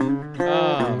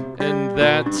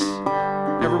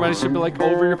everybody should be like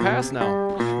over your past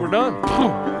now. We're done.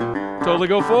 Totally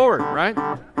go forward, right?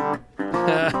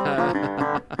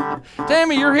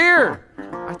 Tammy, you're here.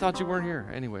 I thought you weren't here.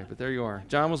 Anyway, but there you are.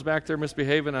 John was back there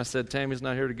misbehaving. I said, Tammy's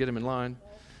not here to get him in line.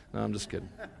 No, I'm just kidding.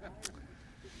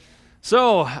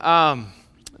 So,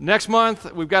 next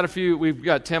month, we've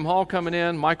got Tim Hall coming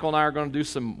in. Michael and I are going to do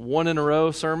some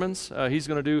one-in-a-row sermons.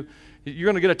 You're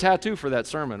going to get a tattoo for that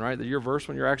sermon, right? Your verse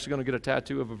when you're actually going to get a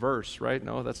tattoo of a verse, right?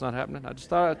 No, that's not happening. I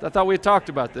thought we had talked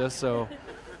about this, so.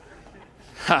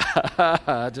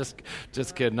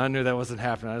 just kidding. I knew that wasn't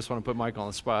happening. I just want to put Michael on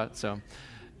the spot. So,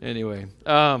 anyway.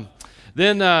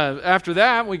 Then after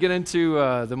that, we get into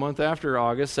the month after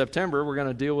August, September. We're going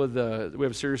to deal with, we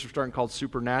have a series we're starting called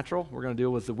Supernatural. We're going to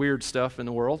deal with the weird stuff in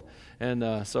the world.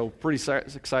 And so pretty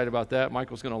excited about that.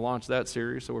 Michael's going to launch that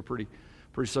series, so we're pretty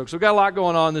stoked. So we've got a lot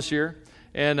going on this year.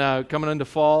 And coming into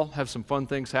fall, have some fun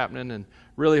things happening and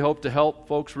really hope to help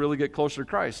folks really get closer to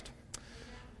Christ.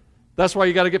 That's why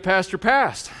you got to get past your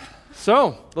past.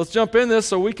 So let's jump in this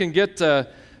so we can get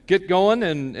going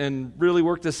and really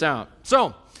work this out.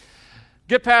 So,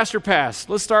 get past your past.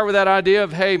 Let's start with that idea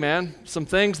of, hey, man, some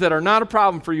things that are not a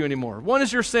problem for you anymore. One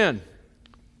is your sin.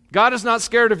 God is not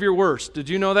scared of your worst. Did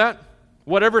you know that?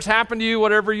 Whatever's happened to you,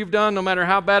 whatever you've done, no matter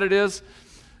how bad it is,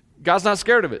 God's not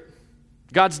scared of it.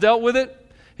 God's dealt with it.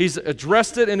 He's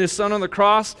addressed it in His Son on the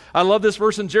cross. I love this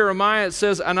verse in Jeremiah. It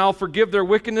says, and I'll forgive their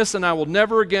wickedness and I will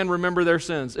never again remember their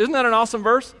sins. Isn't that an awesome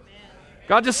verse?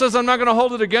 God just says, I'm not going to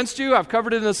hold it against you. I've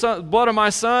covered it in the blood of my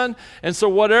Son. And so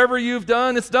whatever you've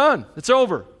done, it's done. It's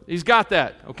over. He's got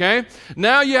that, okay?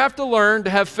 Now you have to learn to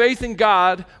have faith in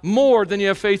God more than you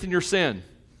have faith in your sin.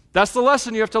 That's the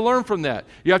lesson you have to learn from that.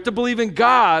 You have to believe in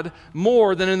God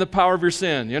more than in the power of your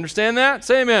sin. You understand that?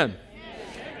 Say amen.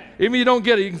 Even if you don't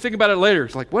get it, you can think about it later.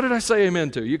 It's like, what did I say amen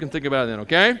to? You can think about it then,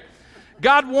 okay?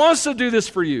 God wants to do this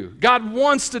for you. God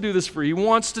wants to do this for you. He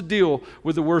wants to deal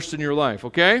with the worst in your life,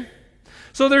 okay?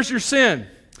 So there's your sin.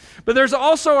 But there's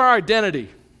also our identity.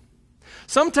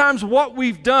 Sometimes what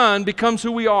we've done becomes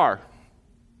who we are.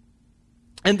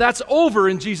 And that's over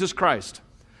in Jesus Christ.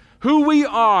 Who we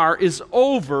are is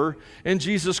over in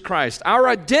Jesus Christ. Our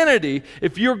identity,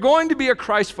 if you're going to be a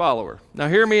Christ follower, now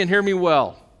hear me and hear me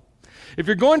well. If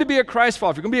you're going to be a Christ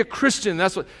follower, if you're going to be a Christian,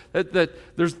 that's what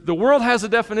the world has a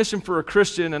definition for a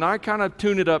Christian, and I kind of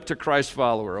tune it up to Christ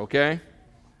follower, okay?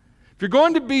 If you're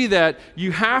going to be that,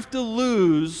 you have to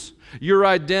lose your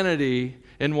identity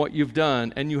in what you've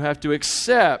done, and you have to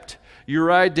accept your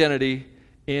identity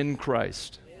in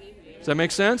Christ. Does that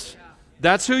make sense?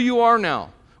 That's who you are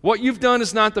now. What you've done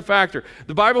is not the factor.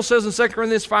 The Bible says in 2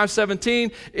 Corinthians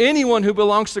 5:17, anyone who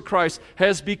belongs to Christ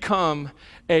has become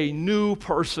a new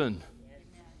person.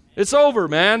 It's over,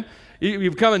 man.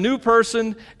 You become a new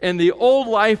person, and the old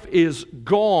life is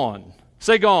gone.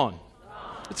 Say gone.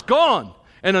 It's gone.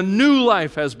 And a new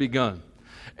life has begun.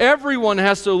 Everyone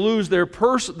has to lose their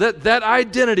that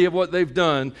identity of what they've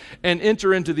done and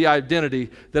enter into the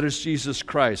identity that is Jesus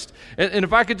Christ. And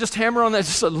if I could just hammer on that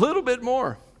just a little bit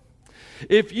more.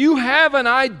 If you have an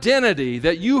identity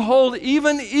that you hold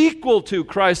even equal to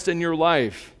Christ in your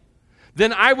life,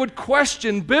 then I would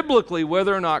question biblically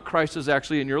whether or not Christ is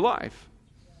actually in your life.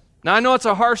 Now, I know it's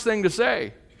a harsh thing to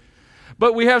say,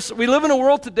 but we live in a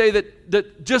world today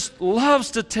that just loves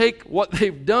to take what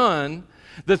they've done,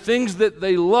 the things that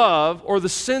they love, or the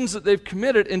sins that they've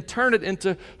committed, and turn it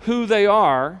into who they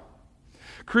are.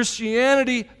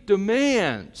 Christianity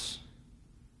demands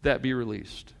that be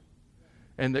released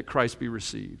and that Christ be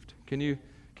received. Can you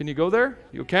go there?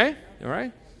 You okay? All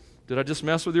right? Did I just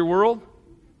mess with your world?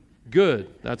 Good.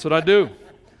 That's what I do.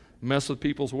 Mess with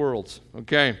people's worlds.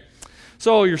 Okay.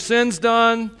 So your sin's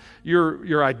done.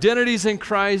 Your identity's in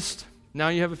Christ. Now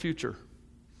you have a future.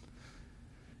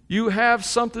 You have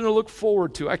something to look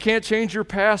forward to. I can't change your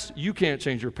past. You can't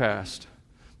change your past.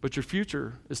 But your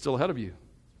future is still ahead of you.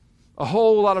 A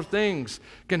whole lot of things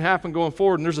can happen going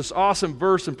forward. And there's this awesome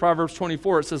verse in Proverbs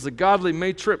 24. It says, the godly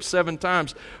may trip 7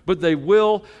 times, but they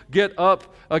will get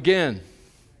up again.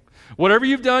 Whatever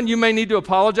you've done, you may need to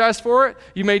apologize for it.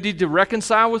 You may need to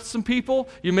reconcile with some people.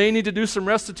 You may need to do some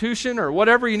restitution or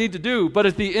whatever you need to do. But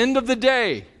at the end of the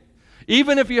day,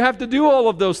 even if you have to do all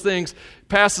of those things,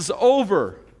 past is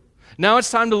over. Now it's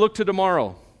time to look to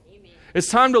tomorrow. Amen. It's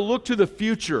time to look to the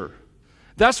future.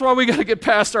 That's why we got to get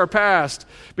past our past,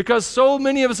 because so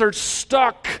many of us are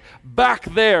stuck back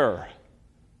there.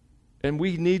 And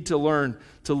we need to learn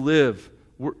to live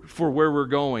for where we're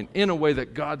going in a way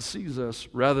that God sees us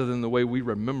rather than the way we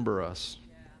remember us.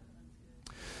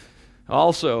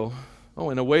 Also,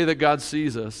 in a way that God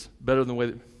sees us better than the way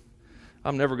that...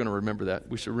 I'm never going to remember that.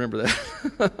 We should remember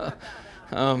that.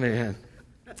 Oh, man.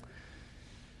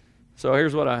 So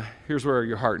here's where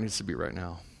your heart needs to be right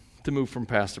now. To move from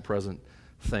past to present,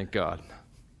 thank God.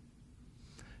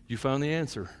 You found the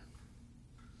answer.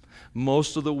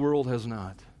 Most of the world has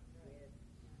not.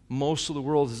 Most of the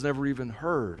world has never even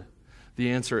heard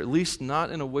the answer, at least not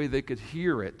in a way they could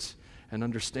hear it and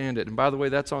understand it. And by the way,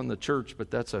 that's on the church, but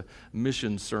that's a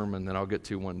mission sermon that I'll get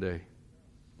to one day.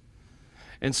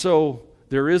 And so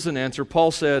there is an answer.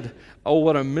 Paul said, "Oh,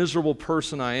 what a miserable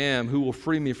person I am. Who will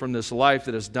free me from this life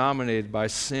that is dominated by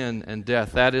sin and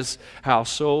death?" That is how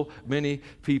so many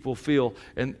people feel.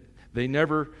 And they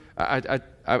never...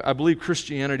 I believe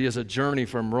Christianity is a journey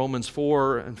from Romans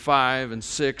 4 and 5 and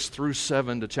 6 through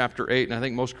 7 to chapter 8. And I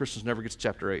think most Christians never get to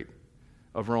chapter 8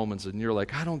 of Romans. And you're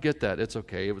like, I don't get that. It's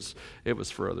okay. It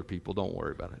was for other people. Don't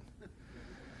worry about it.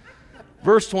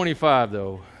 Verse 25,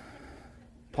 though,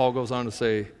 Paul goes on to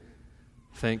say,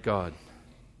 thank God.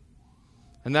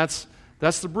 And that's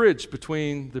the bridge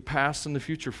between the past and the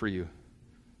future for you.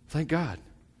 Thank God.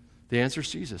 The answer is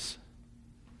Jesus.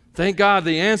 Thank God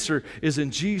the answer is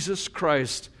in Jesus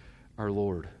Christ our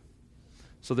Lord.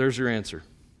 So there's your answer.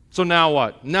 So now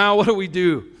what? Now what do we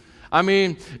do? I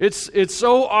mean, it's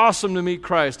so awesome to meet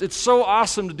Christ. It's so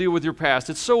awesome to deal with your past.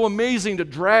 It's so amazing to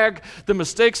drag the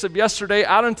mistakes of yesterday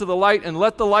out into the light and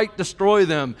let the light destroy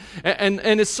them.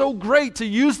 And it's so great to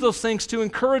use those things to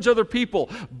encourage other people.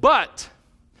 But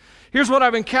here's what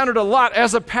I've encountered a lot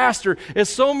as a pastor, is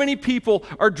so many people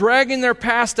are dragging their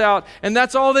past out, and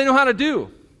that's all they know how to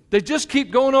do. They just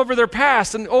keep going over their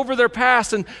past and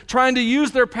trying to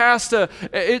use their past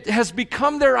it has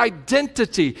become their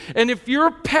identity. And if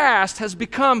your past has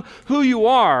become who you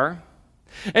are,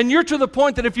 and you're to the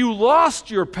point that if you lost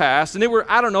your past and it were,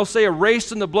 say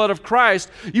erased in the blood of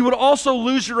Christ, you would also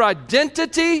lose your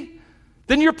identity,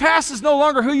 then your past is no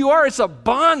longer who you are. It's a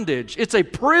bondage. It's a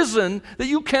prison that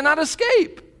you cannot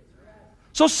escape.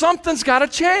 So something's got to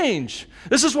change.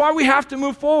 This is why we have to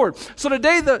move forward. So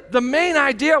today, the main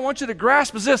idea I want you to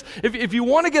grasp is this. If you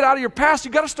want to get out of your past,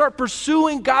 you've got to start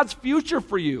pursuing God's future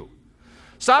for you.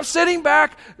 Stop sitting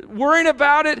back, worrying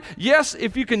about it. Yes,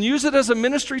 if you can use it as a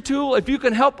ministry tool, if you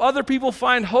can help other people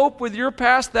find hope with your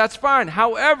past, that's fine.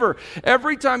 However,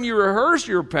 every time you rehearse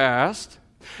your past,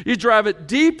 you drive it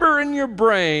deeper in your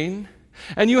brain,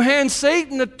 and you hand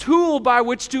Satan a tool by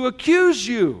which to accuse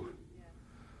you.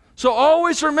 So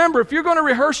always remember, if you're going to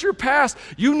rehearse your past,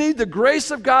 you need the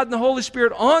grace of God and the Holy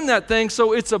Spirit on that thing,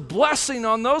 so it's a blessing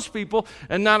on those people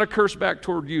and not a curse back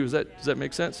toward you. Does that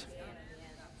make sense?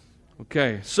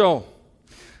 Okay, so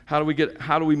how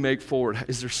do we make forward?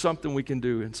 Is there something we can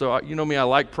do? And so, you know me, I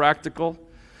like practical.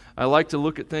 I like to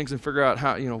look at things and figure out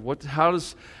how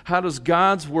does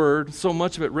God's Word, so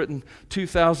much of it written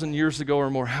 2,000 years ago or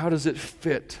more, how does it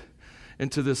fit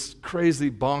into this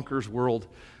crazy bonkers world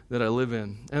that I live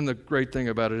in? And the great thing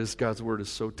about it is God's Word is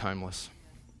so timeless.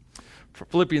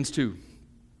 Philippians 2.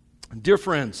 Dear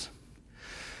friends,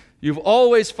 you've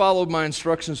always followed my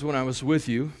instructions when I was with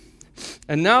you,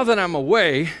 and now that I'm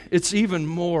away, it's even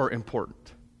more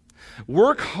important.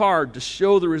 Work hard to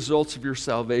show the results of your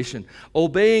salvation,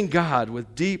 obeying God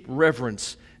with deep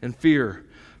reverence and fear.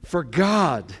 For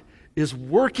God is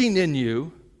working in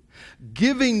you,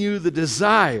 giving you the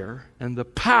desire and the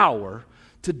power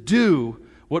to do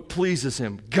what pleases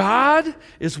Him. God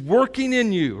is working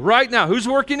in you right now. Who's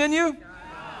working in you? God.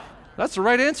 That's the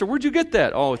right answer. Where'd you get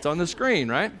that? Oh, it's on the screen,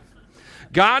 right?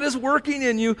 God is working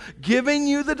in you, giving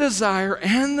you the desire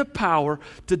and the power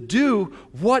to do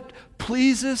what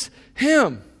pleases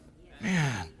Him.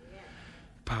 Man,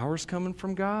 power's coming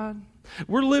from God.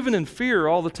 We're living in fear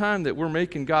all the time that we're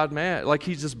making God mad, like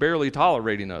He's just barely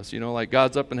tolerating us. Like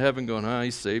God's up in heaven going,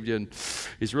 He saved you, and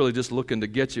He's really just looking to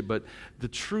get you. But the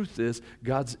truth is,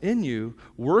 God's in you,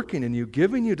 working in you,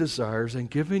 giving you desires, and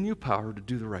giving you power to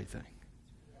do the right thing.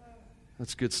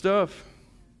 That's good stuff.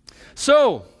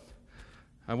 So,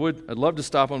 I'd love to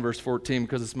stop on verse 14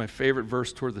 because it's my favorite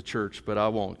verse toward the church, but I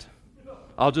won't.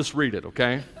 I'll just read it,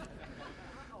 okay?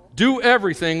 Do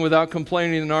everything without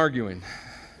complaining and arguing.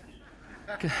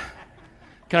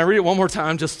 Can I read it one more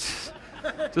time, just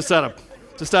out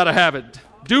of habit?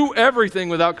 Do everything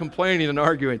without complaining and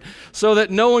arguing, so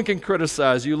that no one can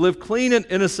criticize you. Live clean and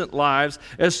innocent lives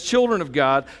as children of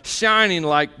God, shining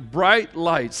like bright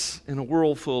lights in a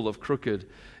world full of crooked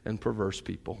and perverse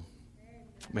people.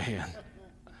 Man,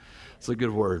 it's a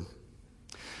good word.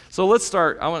 So let's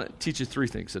start. I want to teach you 3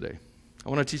 things today. I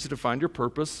want to teach you to find your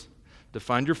purpose, to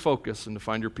find your focus, and to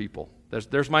find your people.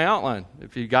 There's my outline.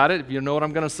 If you got it, if you know what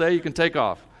I'm going to say, you can take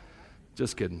off.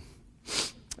 Just kidding.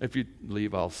 If you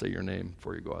leave, I'll say your name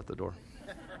before you go out the door.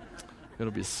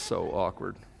 It'll be so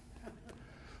awkward.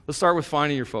 Let's start with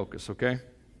finding your focus, okay?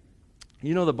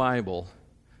 You know the Bible,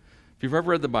 If you've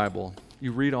ever read the Bible,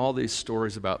 you read all these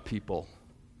stories about people,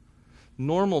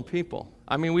 normal people.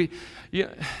 I mean,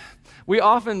 we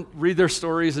often read their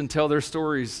stories and tell their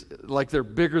stories like they're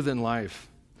bigger than life.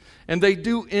 And they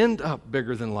do end up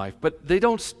bigger than life, but they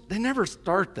never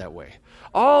start that way.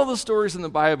 All the stories in the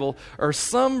Bible are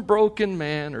some broken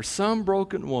man or some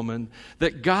broken woman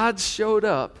that God showed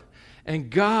up and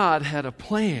God had a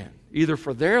plan, either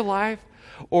for their life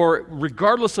or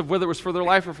regardless of whether it was for their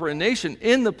life or for a nation.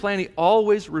 In the plan, he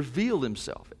always revealed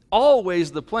himself.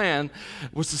 Always the plan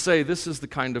was to say, this is the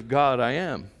kind of God I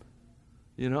am,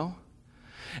 you know?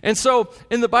 And so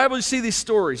in the Bible, you see these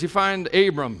stories. You find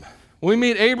Abram. When we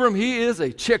meet Abram, he is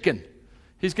a chicken.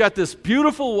 He's got this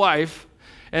beautiful wife,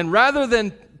 and rather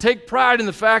than take pride in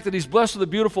the fact that he's blessed with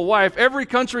a beautiful wife, every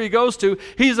country he goes to,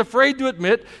 he's afraid to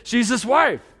admit she's his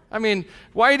wife. I mean,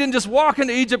 why he didn't just walk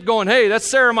into Egypt going, hey, that's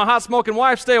Sarah, my hot-smoking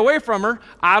wife, stay away from her,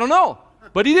 I don't know.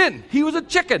 But he didn't. He was a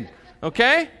chicken,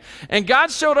 okay? And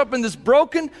God showed up in this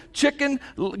broken chicken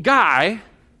guy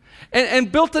and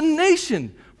built a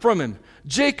nation from him.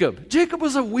 Jacob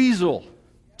was a weasel.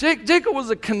 Jacob was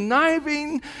a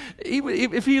conniving.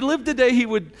 If he lived today, he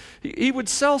would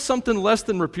sell something less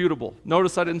than reputable.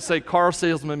 Notice I didn't say car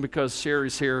salesman because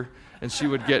Sherry's here and she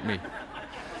would get me.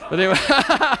 But anyway,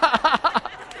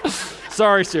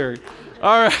 sorry, Sherry.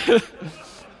 All right,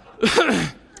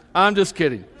 I'm just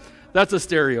kidding. That's a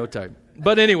stereotype.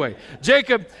 But anyway,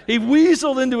 Jacob, he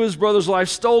weaseled into his brother's life,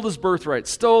 stole his birthright,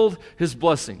 stole his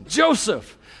blessing.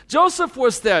 Joseph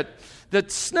was that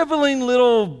sniveling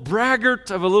little braggart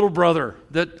of a little brother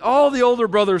that all the older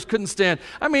brothers couldn't stand.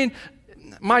 I mean,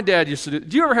 my dad used to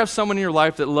do you ever have someone in your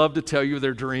life that loved to tell you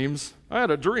their dreams? I had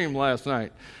a dream last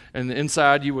night. And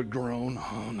inside you would groan,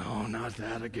 oh no, not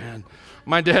that again.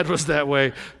 My dad was that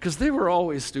way because they were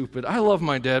always stupid. I love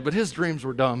my dad, but his dreams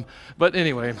were dumb. But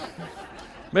anyway,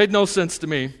 made no sense to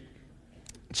me.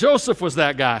 Joseph was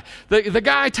that guy, the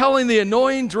guy telling the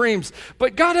annoying dreams.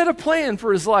 But God had a plan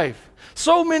for his life.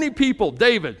 So many people,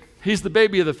 David, he's the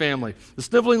baby of the family, the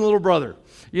sniveling little brother,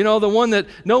 you know, the one that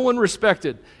no one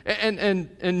respected,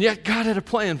 and yet God had a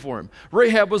plan for him.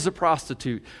 Rahab was a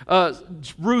prostitute.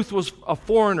 Ruth was a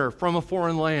foreigner from a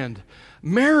foreign land.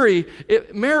 Mary,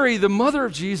 the mother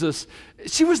of Jesus,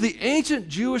 she was the ancient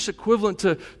Jewish equivalent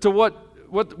to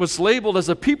what was labeled as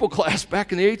a people class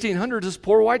back in the 1800s as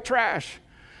poor white trash.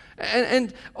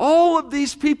 And all of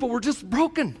these people were just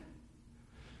broken.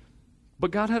 But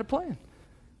God had a plan.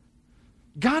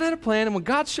 God had a plan, and when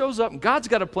God shows up and God's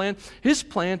got a plan, his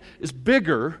plan is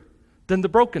bigger than the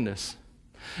brokenness.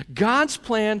 God's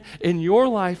plan in your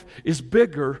life is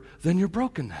bigger than your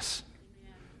brokenness.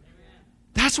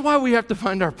 That's why we have to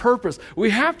find our purpose. We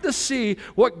have to see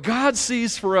what God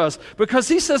sees for us, because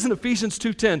he says in Ephesians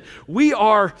 2:10, we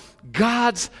are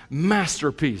God's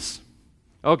masterpiece.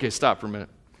 Okay, stop for a minute.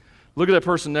 Look at that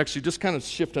person next to you. Just kind of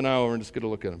shift an eye over and just get a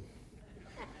look at him.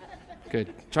 Okay,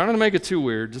 try not to make it too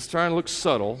weird. Just try and look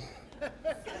subtle.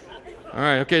 All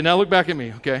right, okay, now look back at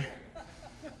me, okay?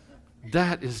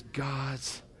 That is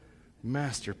God's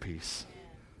masterpiece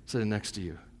sitting next to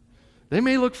you. They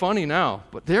may look funny now,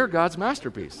 but they're God's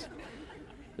masterpiece.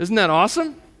 Isn't that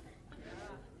awesome?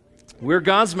 We're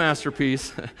God's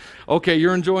masterpiece. Okay,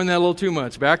 you're enjoying that a little too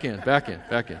much. Back in.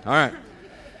 All right.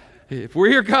 If we're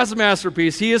here, God's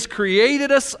masterpiece, he has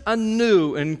created us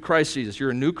anew in Christ Jesus. You're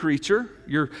a new creature.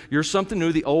 You're something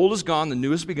new. The old is gone. The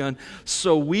new has begun.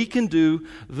 So we can do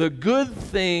the good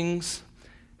things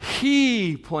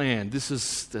he planned.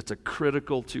 That's a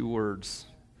critical two words.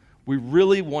 We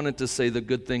really wanted to say the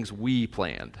good things we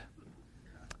planned.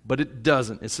 But it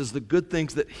doesn't. It says the good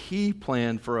things that he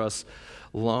planned for us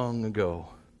long ago.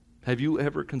 Have you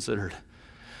ever considered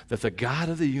that the God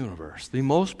of the universe, the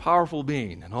most powerful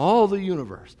being in all the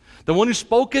universe, the one who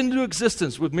spoke into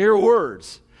existence with mere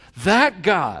words, that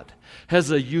God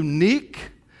has a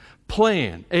unique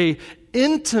plan, an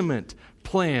intimate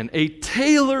plan, a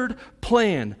tailored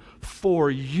plan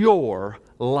for your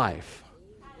life.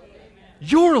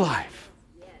 Your life.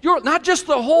 Not just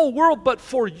the whole world, but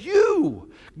for you.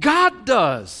 God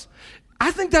does.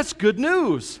 I think that's good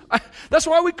news. That's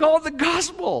why we call it the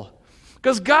gospel.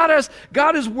 Because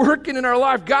God is working in our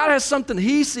life. God has something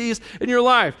he sees in your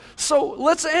life. So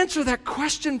let's answer that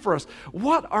question for us.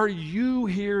 What are you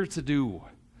here to do?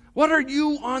 What are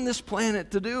you on this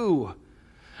planet to do?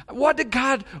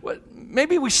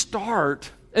 Maybe we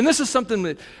start, and this is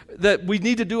something that we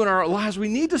need to do in our lives. We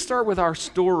need to start with our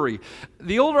story.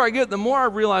 The older I get, the more I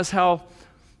realize how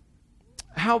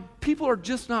people are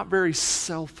just not very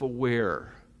self-aware.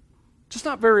 Just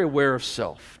not very aware of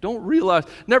self. Don't realize,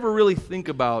 never really think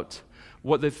about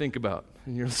what they think about.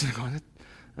 And you're listening going,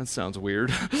 that sounds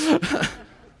weird.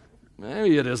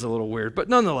 maybe it is a little weird, but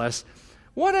nonetheless,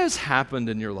 what has happened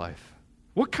in your life?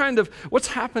 What's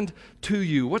happened to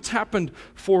you? What's happened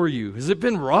for you? Has it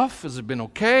been rough? Has it been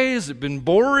okay? Has it been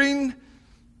boring?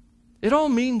 It all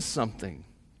means something.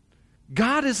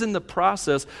 God is in the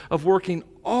process of working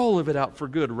all of it out for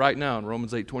good right now in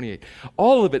Romans 8:28.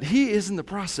 All of it, He is in the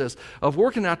process of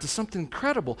working out to something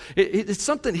incredible. It's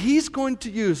something He's going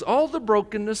to use. All the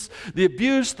brokenness, the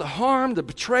abuse, the harm, the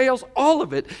betrayals, all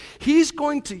of it, He's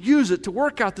going to use it to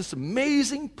work out this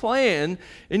amazing plan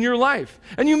in your life.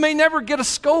 And you may never get a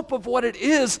scope of what it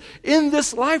is in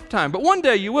this lifetime, but one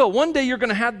day you will. One day you're going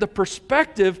to have the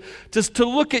perspective just to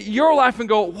look at your life and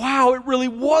go, wow, it really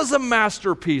was a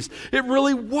masterpiece. It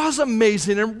really was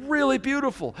amazing and really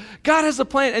beautiful. God has a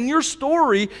plan, and your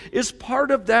story is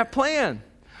part of that plan.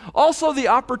 Also, the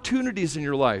opportunities in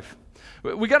your life.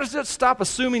 We got to stop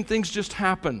assuming things just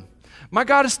happen. My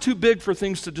God is too big for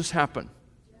things to just happen.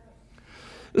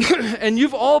 And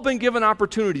you've all been given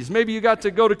opportunities. Maybe you got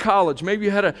to go to college. Maybe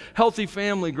you had a healthy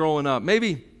family growing up.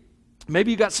 Maybe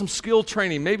you got some skill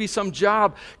training. Maybe some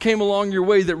job came along your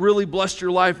way that really blessed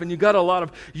your life and you got a lot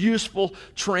of useful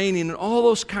training and all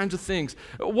those kinds of things.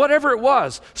 Whatever it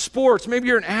was, sports, maybe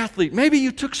you're an athlete. Maybe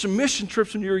you took some mission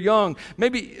trips when you were young.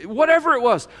 Maybe whatever it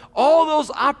was, all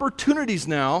those opportunities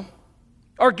now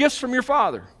are gifts from your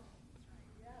Father.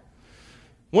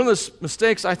 One of the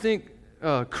mistakes I think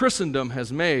Christendom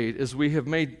has made is we have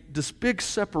made this big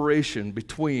separation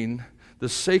between the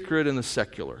sacred and the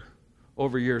secular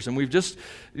over years. And we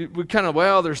kind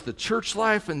of, there's the church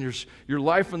life and there's your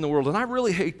life in the world. And I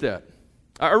really hate that.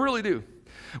 I really do.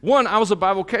 One, I was a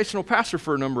bivocational pastor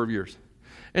for a number of years.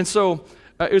 And so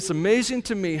it's amazing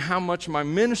to me how much my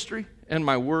ministry and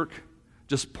my work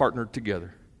just partnered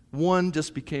together. One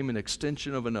just became an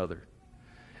extension of another.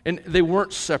 And they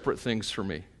weren't separate things for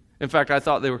me. In fact, I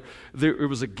thought it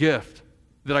was a gift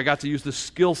that I got to use the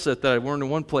skill set that I learned in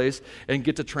one place and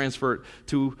get to transfer it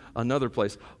to another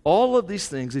place. All of these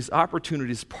things, these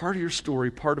opportunities, part of your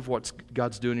story, part of what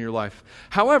God's doing in your life.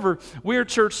 However, we're a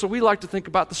church, so we like to think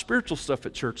about the spiritual stuff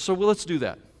at church. So let's do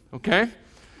that, okay?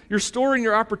 Your story and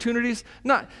your opportunities,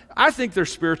 I think they're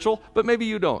spiritual, but maybe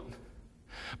you don't.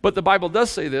 But the Bible does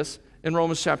say this in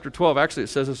Romans chapter 12. Actually, it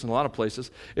says this in a lot of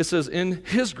places. It says, in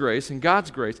His grace, in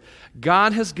God's grace,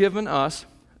 God has given us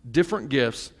different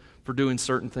gifts for doing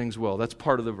certain things well. That's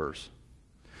part of the verse.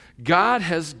 God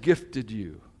has gifted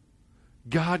you.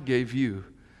 God gave you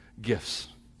gifts.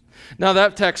 Now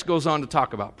that text goes on to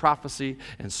talk about prophecy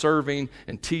and serving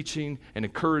and teaching and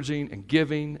encouraging and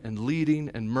giving and leading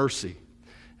and mercy.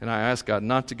 And I asked God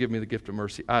not to give me the gift of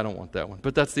mercy. I don't want that one,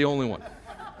 but that's the only one.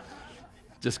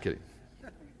 Just kidding.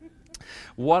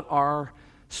 What are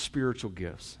spiritual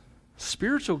gifts?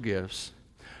 Spiritual gifts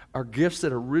are gifts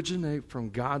that originate from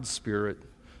God's Spirit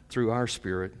through our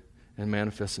spirit and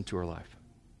manifest into our life.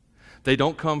 They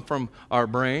don't come from our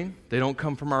brain. They don't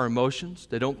come from our emotions.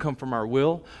 They don't come from our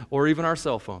will or even our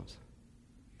cell phones.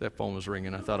 That phone was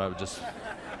ringing. I thought I would just go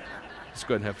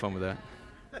ahead and have fun with that.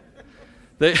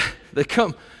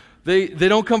 They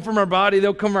don't come from our body. They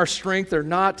don't come from our strength. They're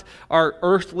not our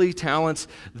earthly talents.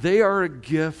 They are a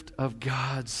gift of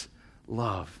God's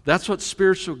love. That's what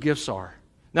spiritual gifts are.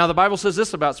 Now, the Bible says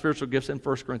this about spiritual gifts in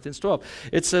 1 Corinthians 12.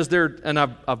 It says there, and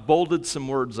I've bolded some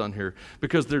words on here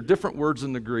because they're different words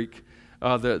in the Greek,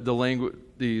 the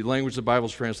language the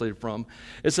Bible's translated from.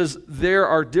 It says there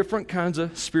are different kinds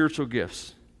of spiritual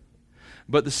gifts,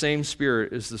 but the same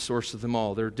Spirit is the source of them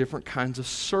all. There are different kinds of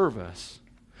service,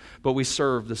 but we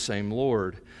serve the same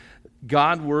Lord.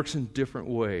 God works in different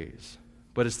ways,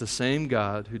 but it's the same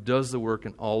God who does the work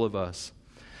in all of us.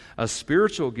 A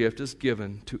spiritual gift is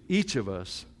given to each of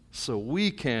us so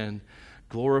we can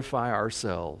glorify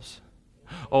ourselves.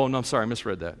 Oh, no, I'm sorry, I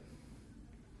misread that.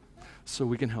 So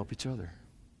we can help each other.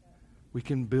 We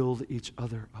can build each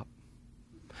other up.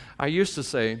 I used to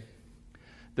say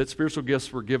that spiritual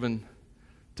gifts were given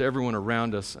to everyone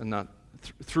around us and not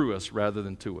through us rather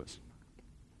than to us.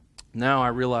 Now I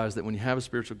realize that when you have a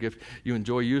spiritual gift, you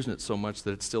enjoy using it so much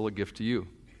that it's still a gift to you.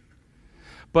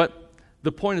 But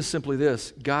the point is simply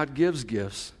this: God gives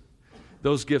gifts.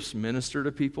 Those gifts minister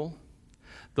to people.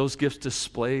 Those gifts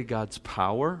display God's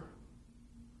power.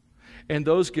 And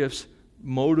those gifts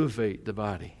motivate the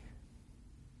body.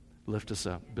 Lift us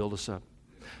up, build us up.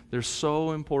 They're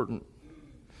so important.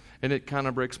 And it kind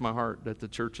of breaks my heart that the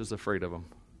church is afraid of them.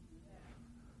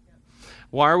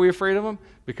 Why are we afraid of them?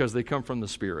 Because they come from the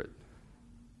Spirit.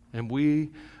 And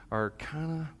we are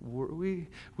kind of,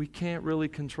 we can't really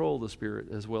control the Spirit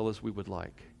as well as we would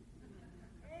like.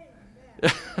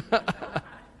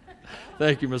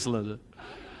 Thank you, Miss Linda.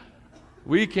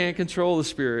 We can't control the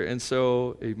Spirit, and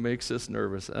so it makes us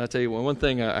nervous. And I tell you, one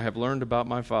thing I have learned about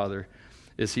my Father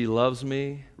is He loves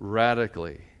me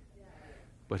radically,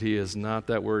 but He is not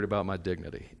that worried about my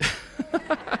dignity.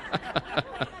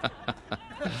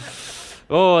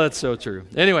 Oh, that's so true.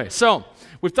 Anyway, so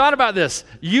we've thought about this.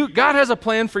 God has a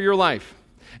plan for your life.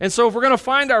 And so if we're going to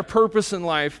find our purpose in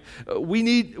life, we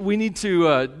need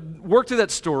to work through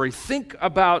that story, think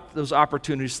about those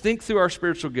opportunities, think through our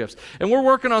spiritual gifts. And we're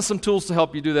working on some tools to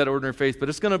help you do that, Ordinary Faith, but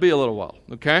it's going to be a little while,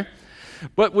 okay?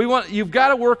 But you've got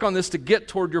to work on this to get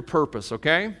toward your purpose,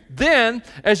 okay? Then,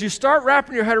 as you start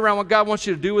wrapping your head around what God wants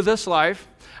you to do with this life,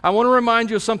 I want to remind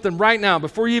you of something right now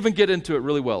before you even get into it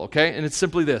really well, okay? And it's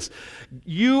simply this.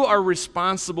 You are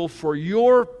responsible for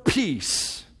your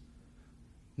peace,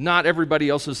 not everybody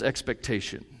else's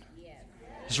expectation.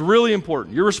 It's really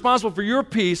important. You're responsible for your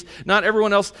peace, not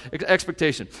everyone else's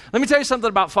expectation. Let me tell you something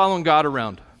about following God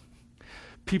around.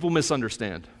 People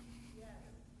misunderstand.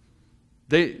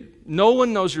 No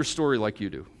one knows your story like you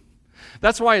do.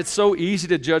 That's why it's so easy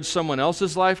to judge someone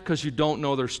else's life, because you don't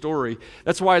know their story.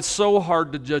 That's why it's so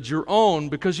hard to judge your own,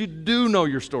 because you do know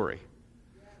your story.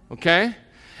 Okay?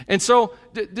 And so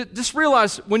just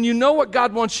realize, when you know what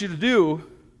God wants you to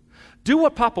do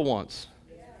what Papa wants.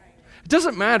 It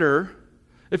doesn't matter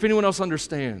if anyone else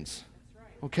understands.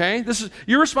 Okay?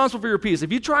 You're responsible for your peace.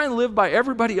 If you try and live by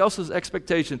everybody else's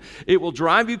expectation, it will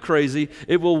drive you crazy.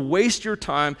 It will waste your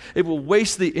time. It will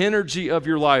waste the energy of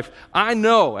your life. I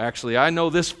know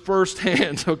this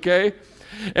firsthand, okay?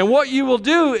 And what you will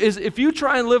do is, if you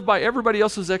try and live by everybody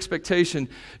else's expectation,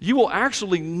 you will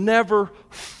actually never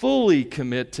fully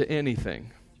commit to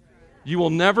anything. You will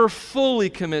never fully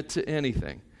commit to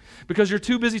anything. Because you're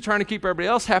too busy trying to keep everybody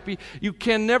else happy, you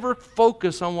can never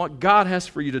focus on what God has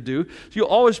for you to do. So you'll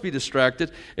always be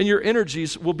distracted, and your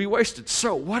energies will be wasted.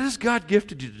 So what has God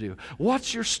gifted you to do?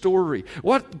 What's your story?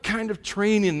 What kind of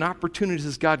training and opportunities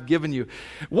has God given you?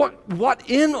 What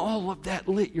in all of that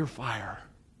lit your fire?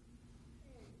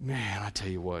 Man, I tell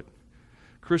you what,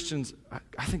 Christians,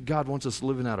 I think God wants us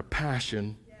living out of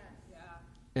passion.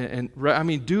 And I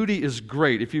mean, duty is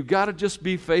great. If you've got to just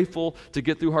be faithful to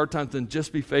get through hard times, then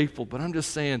just be faithful. But I'm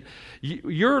just saying,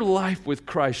 your life with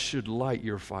Christ should light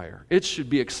your fire. It should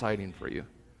be exciting for you.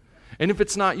 And if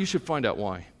it's not, you should find out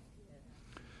why.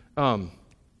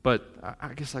 But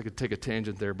I guess I could take a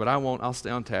tangent there, but I won't. I'll stay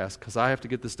on task, because I have to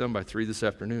get this done by 3 this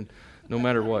afternoon, no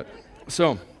matter what.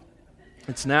 So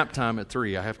it's nap time at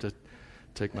 3. I have to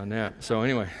take my nap. So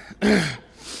anyway.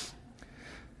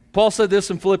 Paul said this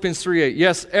in Philippians 3:8.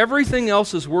 Yes, everything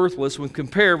else is worthless when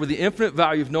compared with the infinite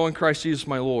value of knowing Christ Jesus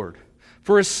my Lord.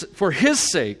 For his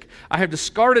sake, I have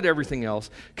discarded everything else,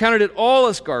 counted it all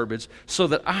as garbage, so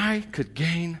that I could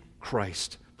gain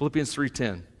Christ. Philippians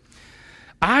 3:10.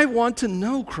 I want to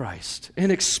know Christ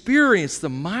and experience the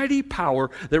mighty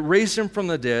power that raised him from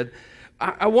the dead.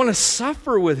 I want to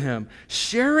suffer with him,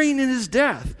 sharing in his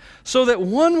death, so that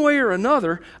one way or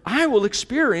another, I will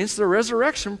experience the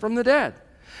resurrection from the dead.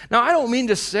 Now, I don't mean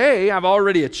to say I've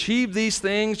already achieved these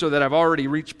things or that I've already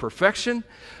reached perfection,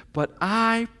 but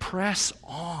I press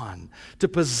on to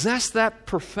possess that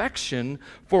perfection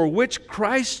for which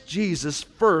Christ Jesus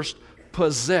first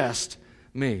possessed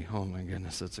me. Oh my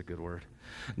goodness, that's a good word.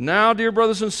 Now, dear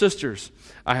brothers and sisters,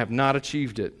 I have not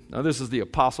achieved it. Now, this is the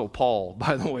Apostle Paul,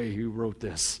 by the way, who wrote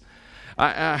this.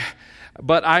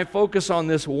 But I focus on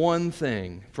this one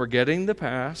thing, forgetting the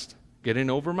past, getting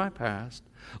over my past,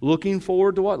 looking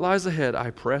forward to what lies ahead. I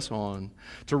press on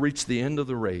to reach the end of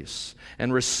the race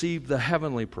and receive the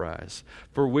heavenly prize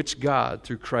for which God,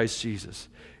 through Christ Jesus,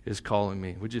 is calling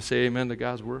me. Would you say amen to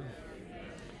God's word?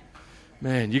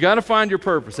 Man, you got to find your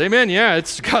purpose. Amen. Yeah,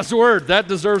 it's God's word. That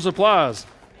deserves applause.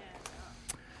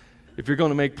 If you're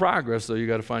going to make progress, though, you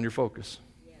got to find your focus.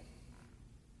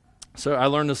 So I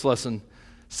learned this lesson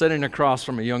sitting across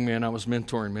from a young man I was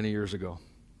mentoring many years ago.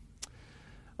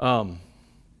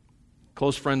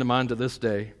 Close friend of mine to this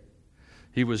day.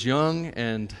 He was young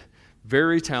and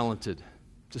very talented,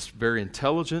 just very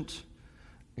intelligent,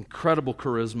 incredible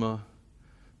charisma,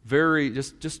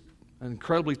 just an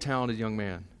incredibly talented young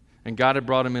man. And God had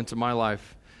brought him into my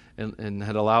life and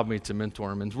had allowed me to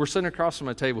mentor him. And we're sitting across from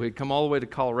my table. He'd come all the way to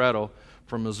Colorado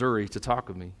from Missouri to talk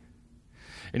with me.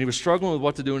 And he was struggling with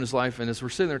what to do in his life. And as we're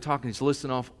sitting there talking, he's listing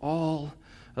off all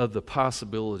of the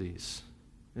possibilities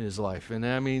in his life. And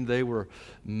I mean, they were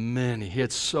many. He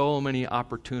had so many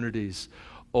opportunities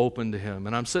open to him.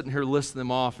 And I'm sitting here listing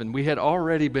them off, and we had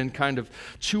already been kind of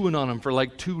chewing on them for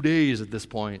like 2 days at this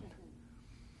point.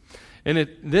 And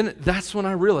then that's when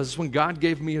I realized, it's when God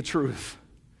gave me a truth.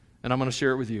 And I'm going to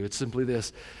share it with you. It's simply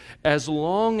this. As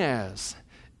long as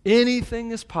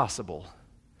anything is possible,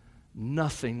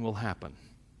 nothing will happen.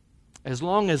 As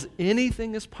long as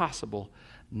anything is possible,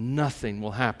 nothing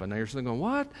will happen. Now you're sitting going,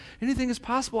 what? Anything is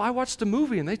possible? I watched a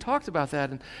movie and they talked about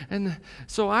that, and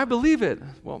so I believe it.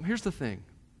 Well, here's the thing.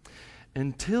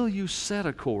 Until you set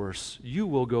a course, you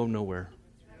will go nowhere.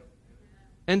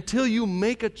 Until you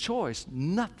make a choice,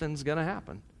 nothing's going to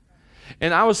happen.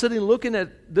 And I was sitting looking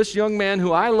at this young man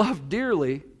who I love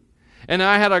dearly, and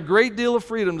I had a great deal of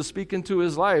freedom to speak into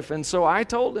his life. And so I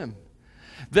told him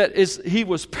that he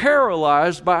was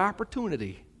paralyzed by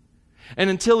opportunity. And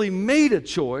until he made a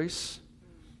choice,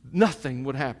 nothing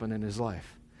would happen in his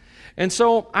life. And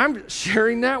so I'm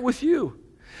sharing that with you.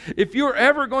 If you're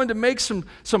ever going to make some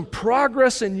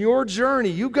progress in your journey,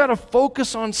 you've got to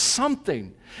focus on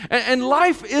something. And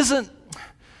life isn't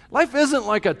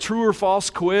like a true or false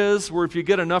quiz where if you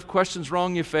get enough questions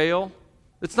wrong, you fail.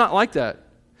 It's not like that.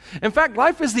 In fact,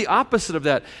 life is the opposite of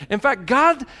that. In fact,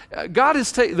 God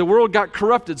has the world got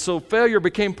corrupted, so failure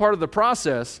became part of the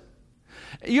process.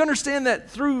 You understand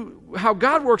that through how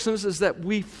God works in us is that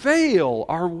we fail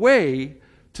our way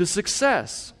to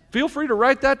success. Feel free to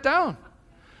write that down.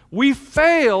 We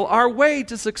fail our way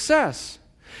to success.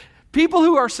 People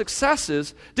who are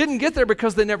successes didn't get there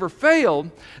because they never failed.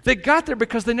 They got there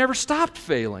because they never stopped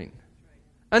failing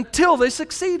until they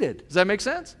succeeded. Does that make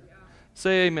sense? Yeah.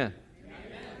 Say amen.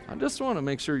 I just want to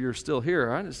make sure you're still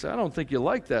here. I don't think you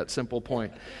like that simple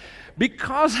point.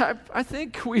 Because I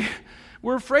think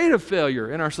we're afraid of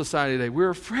failure in our society today.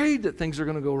 We're afraid that things are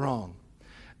going to go wrong.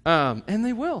 And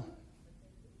they will.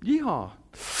 Yeehaw.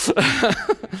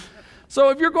 So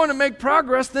if you're going to make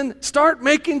progress, then start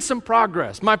making some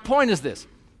progress. My point is this.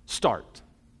 Start.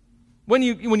 When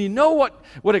you know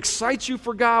what excites you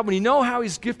for God, when you know how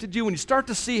He's gifted you, when you start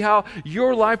to see how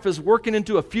your life is working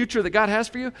into a future that God has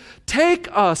for you, take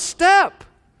a step.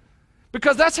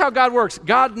 Because that's how God works.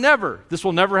 This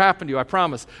will never happen to you, I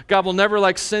promise. God will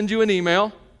never send you an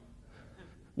email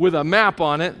with a map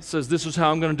on it that says, this is how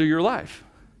I'm going to do your life.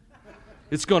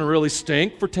 It's going to really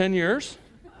stink for 10 years.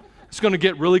 It's going to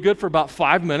get really good for about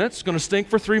 5 minutes. It's going to stink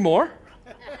for 3 more.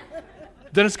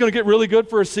 Then it's going to get really good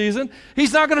for a season.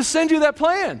 He's not going to send you that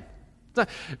plan.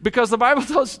 Because the Bible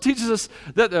teaches us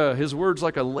that His word's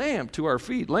like a lamp to our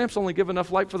feet. Lamps only give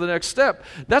enough light for the next step.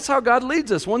 That's how God leads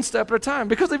us, one step at a time.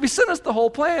 Because if He sent us the whole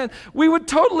plan, we would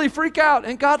totally freak out.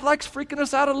 And God likes freaking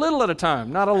us out a little at a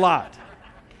time, not a lot.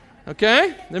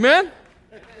 Okay? Amen?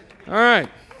 All right.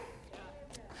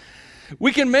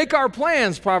 We can make our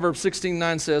plans, Proverbs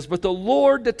 16:9 says, but the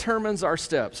Lord determines our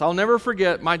steps. I'll never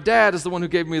forget, my dad is the one who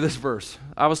gave me this verse.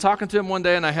 I was talking to him one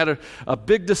day and I had a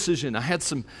big decision. I had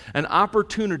an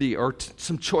opportunity or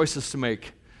some choices to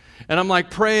make. And I'm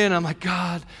praying, I'm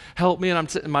God, help me. And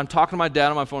I'm talking to my dad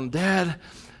on my phone. Dad,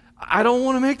 I don't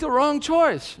want to make the wrong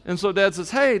choice. And so Dad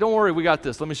says, hey, don't worry, we got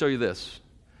this. Let me show you this.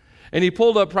 And he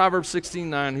pulled up Proverbs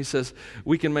 16:9. He says,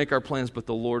 we can make our plans, but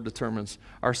the Lord determines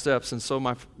our steps. And so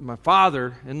my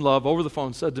father, in love, over the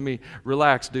phone, said to me,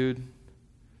 relax, dude.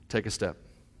 Take a step.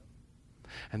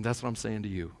 And that's what I'm saying to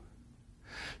you.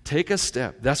 Take a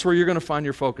step. That's where you're going to find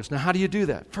your focus. Now, how do you do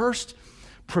that? First,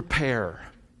 prepare.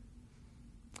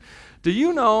 Do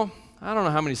you know, I don't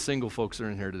know how many single folks are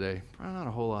in here today. Probably not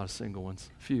a whole lot of single ones.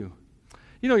 A few.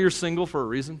 You know you're single for a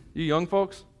reason. You young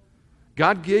folks.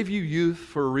 God gave you youth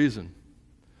for a reason.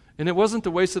 And it wasn't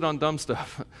to waste it on dumb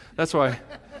stuff. That's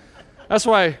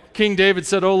why King David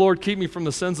said, oh Lord, keep me from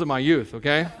the sins of my youth,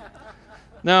 okay?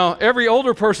 Now, every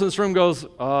older person in this room goes,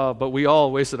 but we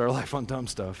all wasted our life on dumb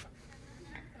stuff.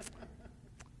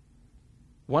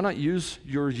 Why not use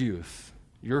your youth,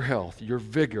 your health, your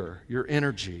vigor, your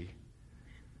energy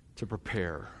to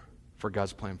prepare for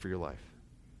God's plan for your life?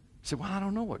 You say, well, I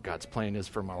don't know what God's plan is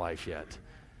for my life yet.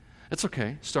 It's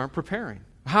okay. Start preparing.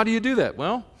 How do you do that?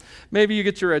 Well, maybe you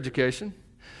get your education.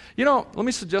 Let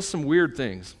me suggest some weird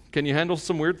things. Can you handle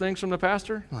some weird things from the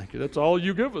pastor? That's all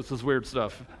you give us is weird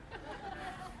stuff.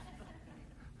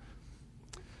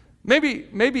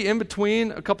 Maybe in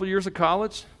between a couple of years of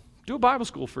college, do a Bible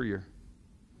school for a year.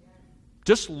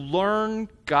 Just learn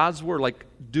God's Word,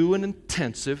 do an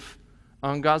intensive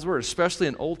on God's Word, especially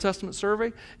an Old Testament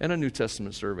survey and a New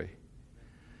Testament survey.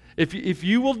 If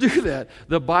you will do that,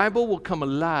 the Bible will come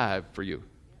alive for you.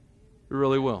 It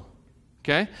really will.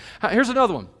 Okay? Here's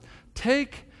another one.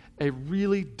 Take a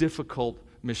really difficult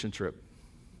mission trip.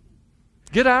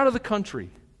 Get out of the country.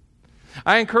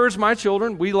 I encourage my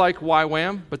children. We like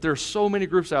YWAM, but there are so many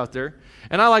groups out there.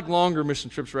 And I like longer mission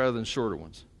trips rather than shorter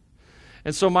ones.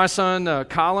 And so my son,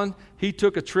 Colin, he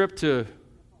took a trip to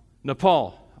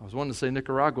Nepal. I was wanting to say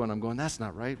Nicaragua, and I'm going, that's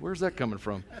not right. Where's that coming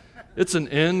from? It's an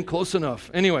N, close enough.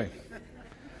 Anyway,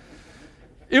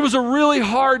 it was a really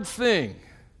hard thing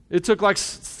It took like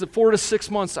 4 to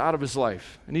 6 months out of his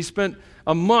life. And he spent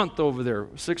a month over there.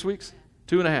 6 weeks?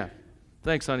 2.5.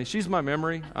 Thanks, honey. She's my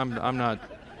memory. I'm not,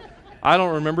 I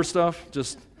don't remember stuff.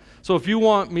 So if you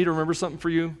want me to remember something for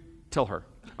you, tell her.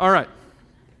 All right.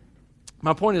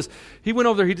 My point is, he went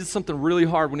over there, he did something really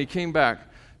hard. When he came back,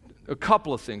 a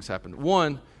couple of things happened.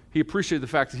 One, he appreciated the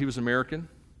fact that he was American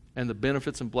and the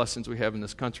benefits and blessings we have in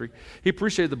this country. He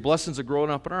appreciated the blessings of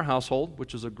growing up in our household,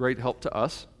 which was a great help to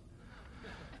us.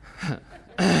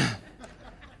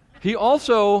 He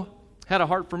also had a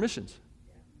heart for missions.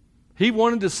 He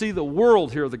wanted to see the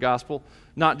world hear the gospel,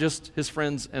 not just his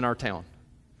friends in our town.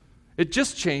 It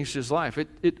just changed his life.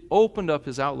 It opened up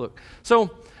his outlook.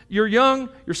 So you're young,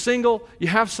 you're single, you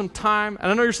have some time,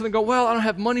 and I know you're sitting there going, well, I don't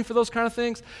have money for those kind of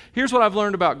things. Here's what I've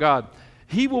learned about God.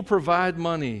 He will provide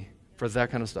money for that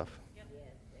kind of stuff.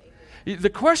 The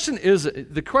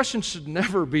question should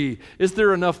never be, is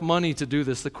there enough money to do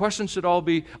this? The question should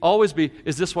always be,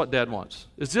 is this what Dad wants?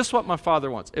 Is this what my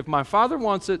father wants? If my father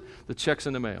wants it, the check's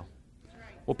in the mail.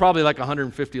 Well, probably like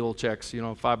 150 little checks,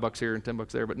 $5 here and $10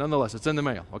 there, but nonetheless, it's in the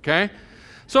mail, okay?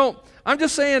 So I'm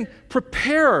just saying,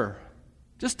 prepare.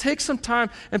 Just take some time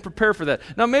and prepare for that.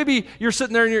 Now, maybe you're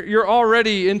sitting there and you're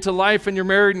already into life and you're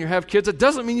married and you have kids. It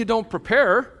doesn't mean you don't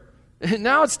prepare.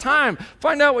 Now it's time.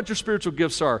 Find out what your spiritual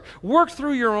gifts are. Work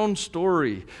through your own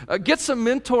story. Get some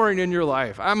mentoring in your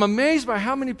life. I'm amazed by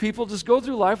how many people just go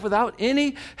through life without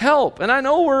any help. And I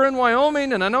know we're in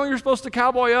Wyoming, and I know you're supposed to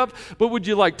cowboy up, but would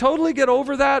you totally get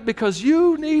over that? Because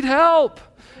you need help,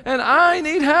 and I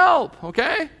need help,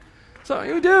 okay? So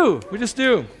you do. We just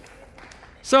do.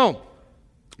 So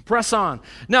press on.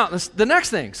 Now, the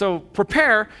next thing. So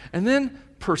prepare, and then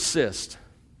persist.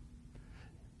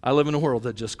 I live in a world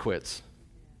that just quits.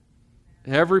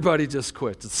 Everybody just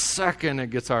quits. The second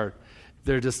it gets hard,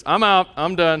 they're just, I'm out,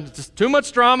 I'm done. Just too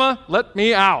much drama, let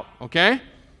me out, okay?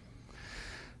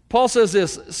 Paul says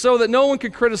this, so that no one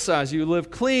can criticize you, live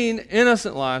clean,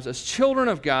 innocent lives as children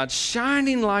of God,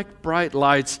 shining like bright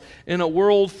lights in a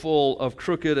world full of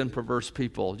crooked and perverse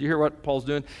people. Do you hear what Paul's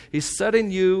doing? He's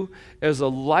setting you as a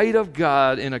light of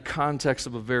God in a context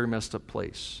of a very messed up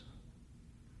place.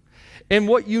 And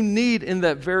what you need in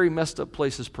that very messed up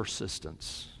place is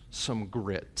persistence, some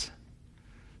grit.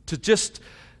 To just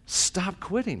stop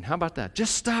quitting. How about that?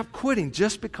 Just stop quitting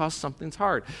just because something's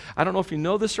hard. I don't know if you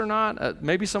know this or not.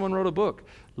 Maybe someone wrote a book.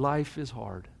 Life is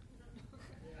hard.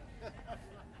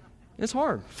 It's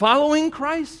hard. Following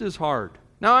Christ is hard.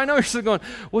 Now, I know you're still going,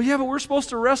 well, yeah, but we're supposed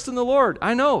to rest in the Lord.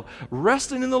 I know.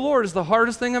 Resting in the Lord is the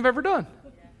hardest thing I've ever done.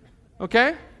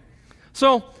 Okay?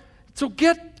 So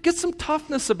get some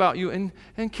toughness about you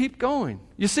and keep going.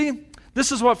 You see,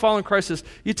 this is what following Christ is.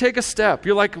 You take a step.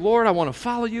 You're like, Lord, I want to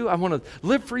follow you. I want to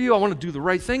live for you. I want to do the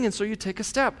right thing. And so you take a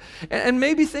step. And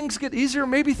maybe things get easier.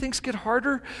 Maybe things get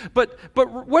harder. But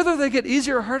whether they get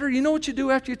easier or harder, you know what you do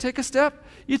after you take a step?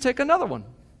 You take another one.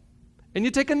 And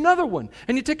you take another one.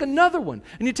 And you take another one.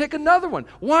 And you take another one.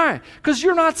 Why? Because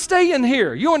you're not staying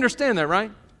here. You understand that,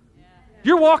 right? Yeah.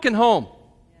 You're walking home.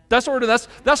 That's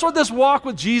what this walk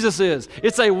with Jesus is.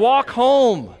 It's a walk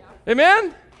home.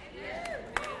 Amen?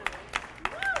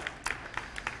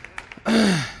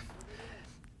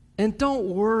 And don't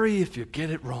worry if you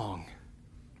get it wrong.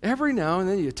 Every now and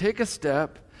then you take a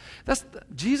step.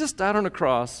 Jesus died on a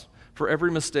cross for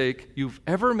every mistake you've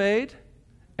ever made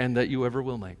and that you ever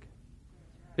will make.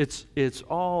 It's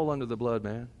all under the blood,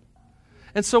 man.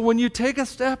 And so when you take a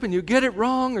step and you get it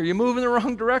wrong or you move in the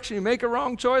wrong direction, you make a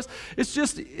wrong choice, it's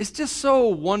just so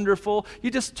wonderful.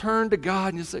 You just turn to God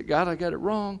and you say, God, I got it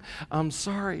wrong. I'm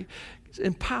sorry.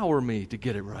 Empower me to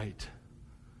get it right.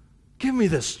 Give me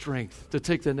the strength to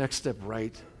take the next step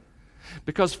right.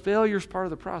 Because failure is part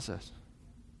of the process.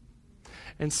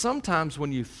 And sometimes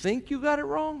when you think you got it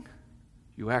wrong,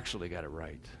 you actually got it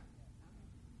right.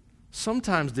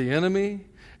 Sometimes the enemy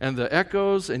and the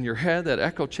echoes in your head, that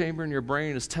echo chamber in your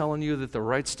brain is telling you that the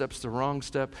right step's the wrong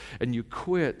step, and you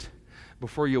quit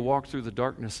before you walk through the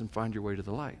darkness and find your way to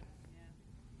the light.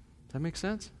 Does that make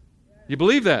sense? You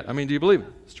believe that? I mean, do you believe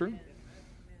it? It's true.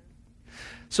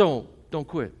 So, don't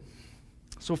quit.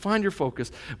 So find your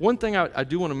focus. One thing I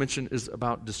do want to mention is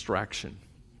about distraction.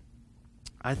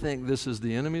 I think this is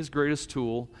the enemy's greatest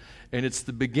tool, and it's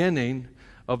the beginning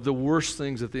of the worst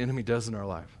things that the enemy does in our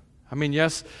life. I mean,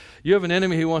 yes, you have an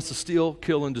enemy who wants to steal,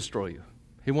 kill, and destroy you.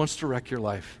 He wants to wreck your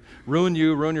life, ruin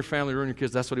you, ruin your family, ruin your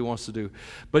kids. That's what he wants to do.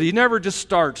 But he never just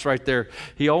starts right there.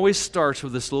 He always starts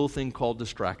with this little thing called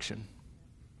distraction.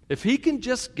 If he can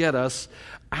just get us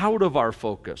out of our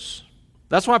focus.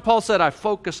 That's why Paul said, I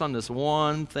focus on this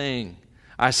one thing.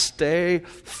 I stay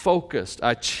focused.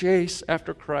 I chase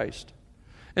after Christ.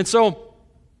 And so,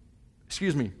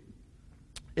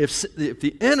 If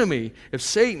the enemy, if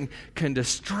Satan can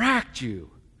distract you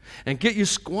and get you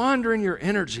squandering your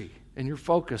energy and your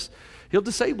focus, he'll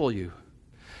disable you.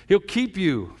 He'll keep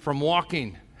you from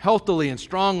walking healthily and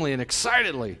strongly and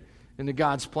excitedly into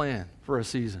God's plan for a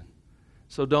season.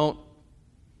 So don't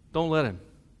let him.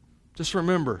 Just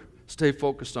remember, stay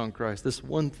focused on Christ. This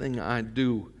one thing I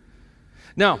do.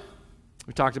 Now,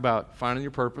 we talked about finding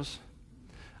your purpose.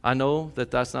 I know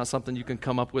that that's not something you can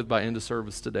come up with by end of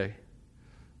service today.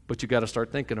 But you got to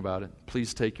start thinking about it.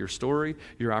 Please take your story,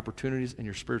 your opportunities, and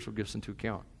your spiritual gifts into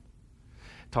account.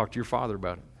 Talk to your Father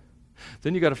about it.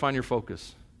 Then you got to find your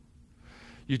focus.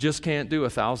 You just can't do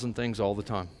 1,000 things all the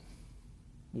time.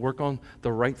 Work on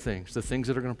the right things, the things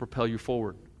that are going to propel you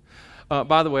forward.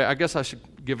 By the way, I guess I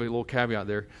should give a little caveat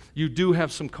there. You do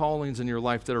have some callings in your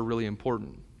life that are really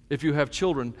important. If you have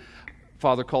children,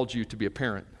 Father called you to be a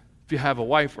parent. If you have a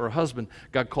wife or a husband,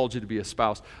 God called you to be a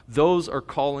spouse. Those are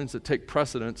callings that take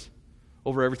precedence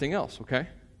over everything else, okay?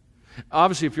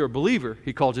 Obviously, if you're a believer,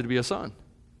 he called you to be a son,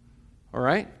 all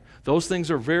right? Those things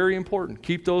are very important.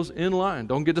 Keep those in line.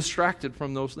 Don't get distracted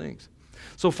from those things.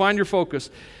 So find your focus.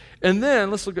 And then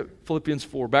let's look at Philippians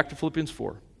 4. Back to Philippians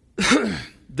 4.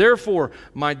 Therefore,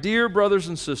 my dear brothers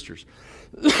and sisters,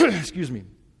 excuse me,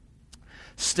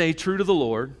 stay true to the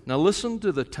Lord. Now listen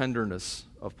to the tenderness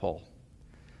of Paul.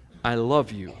 I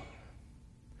love you,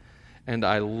 and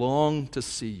I long to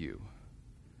see you,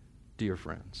 dear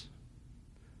friends,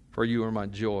 for you are my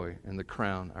joy and the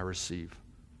crown I receive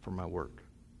for my work.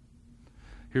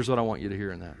 Here's what I want you to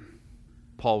hear in that.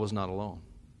 Paul was not alone.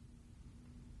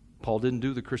 Paul didn't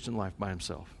do the Christian life by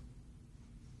himself.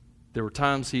 There were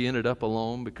times he ended up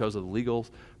alone because of legal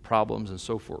problems and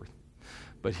so forth.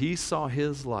 But he saw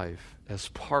his life as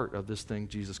part of this thing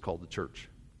Jesus called the church.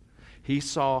 He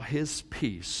saw his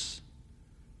peace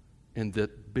in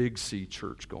that big C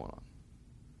church going on.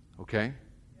 Okay?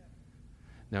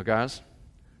 Now, guys,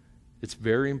 it's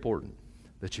very important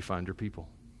that you find your people.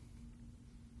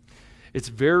 It's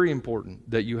very important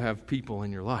that you have people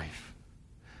in your life,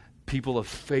 people of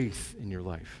faith in your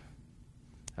life.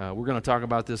 We're going to talk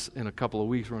about this in a couple of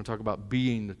weeks. We're going to talk about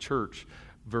being the church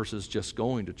versus just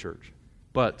going to church.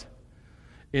 But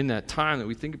in that time that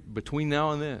we think between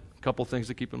now and then, a couple of things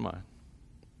to keep in mind.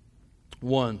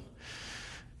 One,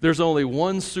 there's only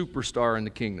one superstar in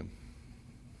the kingdom,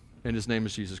 and his name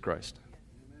is Jesus Christ.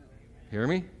 Hear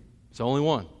me? It's only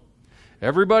one.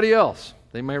 Everybody else,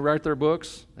 they may write their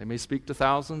books, they may speak to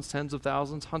thousands, tens of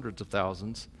thousands, hundreds of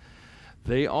thousands.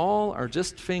 They all are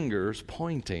just fingers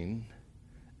pointing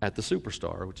at the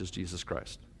superstar, which is Jesus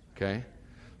Christ. Okay?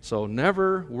 So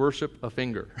never worship a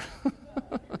finger.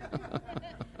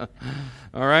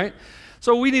 All right?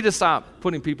 So we need to stop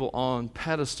putting people on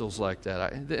pedestals like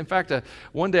that. In fact,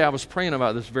 one day I was praying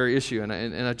about this very issue, and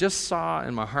I just saw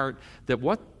in my heart that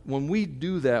when we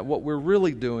do that, what we're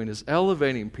really doing is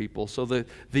elevating people so that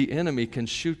the enemy can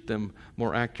shoot them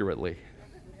more accurately.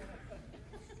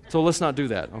 So let's not do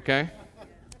that, okay?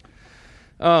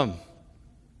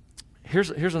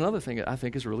 Here's another thing that I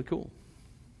think is really cool.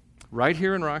 Right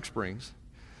here in Rock Springs,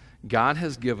 God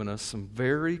has given us some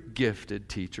very gifted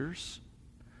teachers,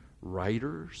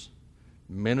 writers,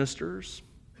 ministers,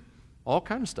 all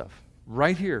kind of stuff,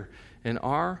 right here in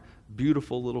our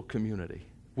beautiful little community.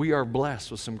 We are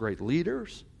blessed with some great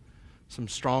leaders, some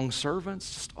strong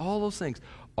servants, just all those things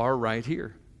are right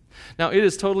here. Now, it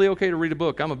is totally okay to read a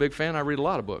book. I'm a big fan. I read a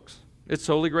lot of books. It's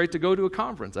totally great to go to a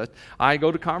conference. I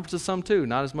go to conferences some too,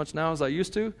 not as much now as I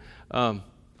used to,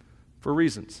 for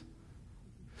reasons.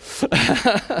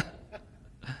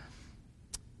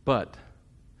 But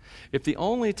if the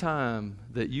only time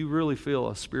that you really feel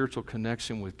a spiritual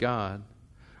connection with God,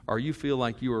 or you feel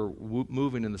like you are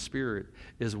moving in the Spirit,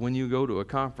 is when you go to a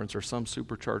conference or some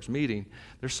supercharged meeting,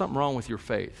 there's something wrong with your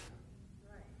faith.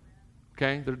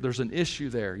 Okay? There's an issue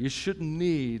there. You shouldn't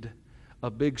need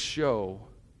a big show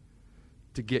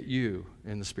to get you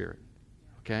in the Spirit.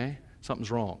 Okay?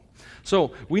 Something's wrong.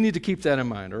 So we need to keep that in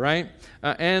mind, all right?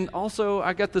 And also,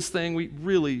 I got this thing, we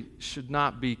really should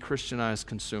not be Christianized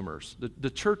consumers.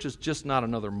 The church is just not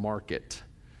another market.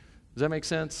 Does that make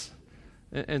sense?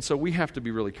 And so we have to be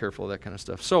really careful of that kind of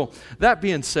stuff. So that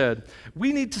being said,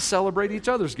 we need to celebrate each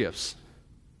other's gifts.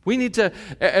 We need to,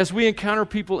 as we encounter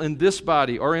people in this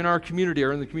body or in our community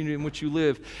or in the community in which you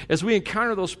live, as we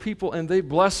encounter those people and they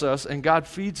bless us and God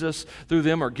feeds us through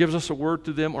them or gives us a word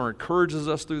through them or encourages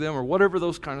us through them or whatever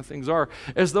those kind of things are,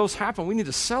 as those happen, we need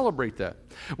to celebrate that.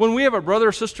 When we have a brother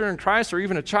or sister in Christ or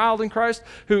even a child in Christ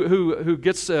who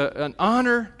gets an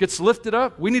honor, gets lifted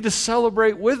up, we need to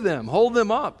celebrate with them, hold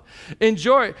them up,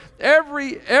 enjoy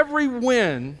every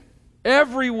win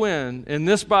in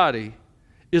this body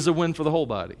is a win for the whole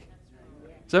body.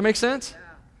 Does that make sense?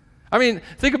 I mean,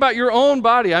 think about your own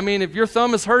body. I mean, if your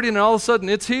thumb is hurting and all of a sudden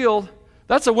it's healed,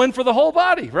 that's a win for the whole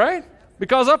body, right?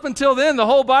 Because up until then, the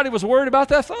whole body was worried about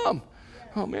that thumb.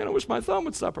 Oh, man, I wish my thumb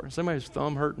would stop hurting. Somebody's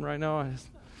thumb hurting right now.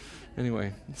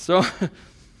 Anyway, so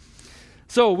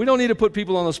we don't need to put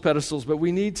people on those pedestals, but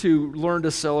we need to learn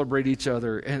to celebrate each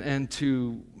other and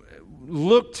to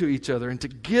look to each other and to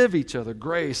give each other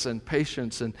grace and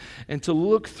patience and to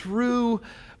look through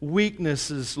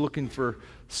weaknesses looking for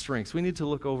strengths. We need to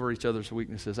look over each other's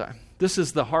weaknesses. This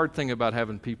is the hard thing about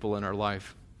having people in our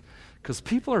life, because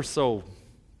people are so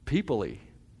people-y,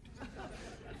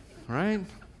 right?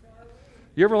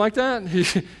 You ever like that?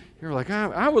 You're like,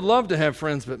 I would love to have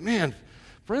friends, but man,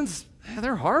 friends,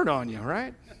 they're hard on you,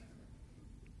 right?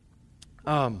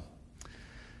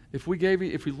 If we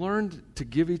learned to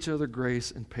give each other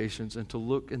grace and patience and to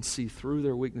look and see through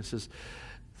their weaknesses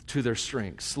to their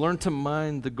strengths, learn to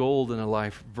mine the gold in a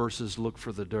life versus look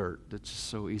for the dirt that's just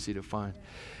so easy to find.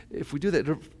 If we do that,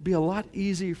 it'll be a lot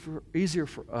easier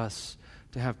for us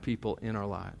to have people in our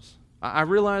lives. I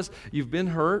realize you've been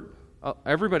hurt.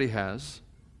 Everybody has.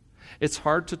 It's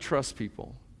hard to trust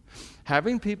people.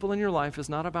 Having people in your life is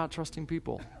not about trusting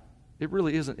people. It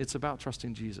really isn't. It's about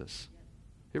trusting Jesus.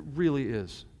 It really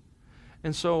is.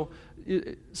 And so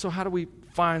how do we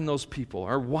find those people?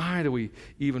 Or why do we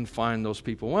even find those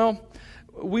people? Well,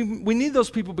 we need those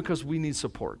people because we need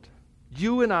support.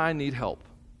 You and I need help.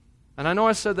 And I know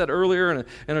I said that earlier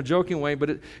in a joking way,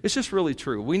 but it's just really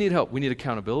true. We need help. We need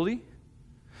accountability.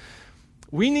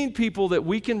 We need people that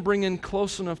we can bring in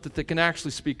close enough that they can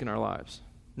actually speak in our lives.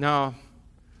 Now,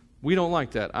 we don't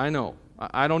like that. I know.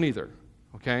 I don't either.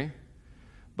 Okay?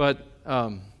 But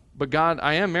God,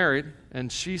 I am married,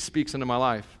 and she speaks into my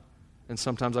life. And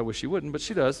sometimes I wish she wouldn't, but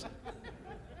she does.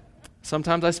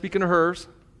 Sometimes I speak into hers.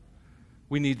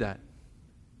 We need that.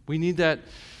 We need that.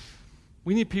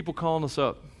 We need people calling us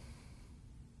up.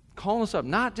 Calling us up,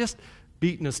 not just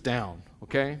beating us down,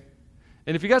 okay?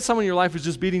 And if you got someone in your life who's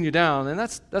just beating you down, then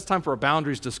that's time for a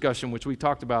boundaries discussion, which we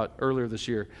talked about earlier this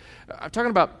year. I'm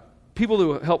talking about people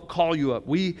who help call you up.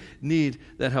 We need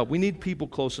that help. We need people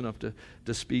close enough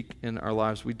to speak in our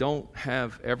lives. We don't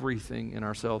have everything in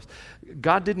ourselves.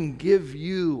 God didn't give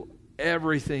you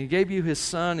everything. He gave you his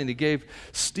son, and he gave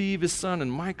Steve his son,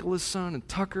 and Michael his son, and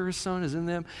Tucker his son is in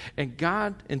them. And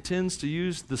God intends to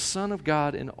use the Son of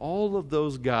God and all of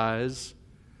those guys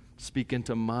to speak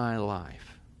into my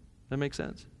life. That makes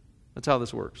sense? That's how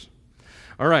this works.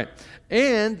 All right.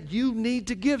 And you need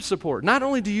to give support. Not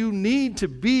only do you need to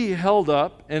be held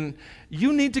up, and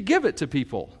you need to give it to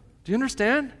people. Do you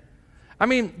understand? I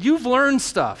mean, you've learned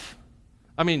stuff.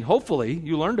 I mean, hopefully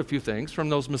you learned a few things from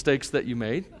those mistakes that you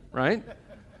made, right?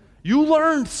 You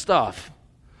learned stuff.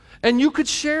 And you could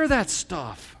share that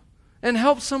stuff and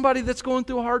help somebody that's going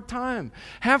through a hard time.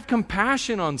 Have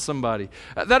compassion on somebody.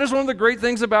 That is one of the great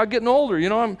things about getting older. You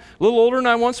know, I'm a little older than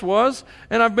I once was,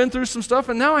 and I've been through some stuff,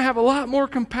 and now I have a lot more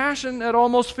compassion at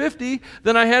almost 50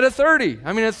 than I had at 30.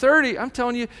 I mean, at 30, I'm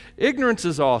telling you, ignorance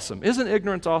is awesome. Isn't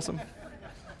ignorance awesome?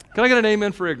 Can I get an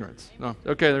amen for ignorance? No?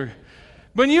 Okay.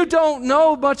 When you don't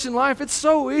know much in life, it's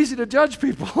so easy to judge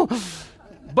people.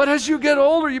 But as you get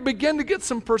older, you begin to get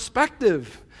some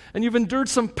perspective, and you've endured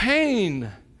some pain.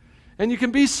 And you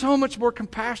can be so much more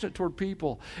compassionate toward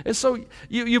people. And so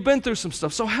you've been through some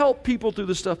stuff. So help people through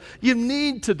the stuff. You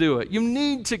need to do it. You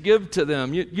need to give to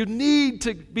them. You need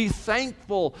to be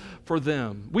thankful for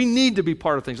them. We need to be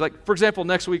part of things. Like, for example,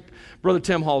 next week, Brother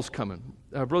Tim Hall's coming.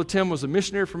 Brother Tim was a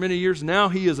missionary for many years. Now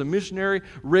he is a missionary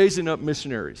raising up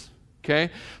missionaries.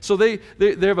 Okay? So they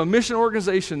have a mission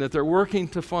organization that they're working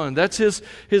to fund. That's his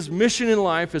mission in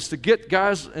life, is to get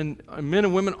guys and men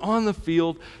and women on the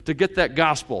field to get that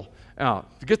gospel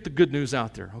out, to get the good news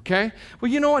out there, okay?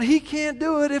 Well, you know what? He can't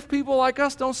do it if people like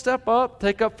us don't step up,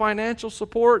 take up financial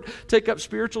support, take up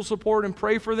spiritual support, and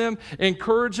pray for them,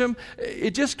 encourage them.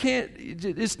 It just can't,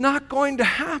 it's not going to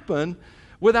happen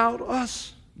without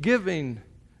us giving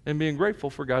and being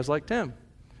grateful for guys like Tim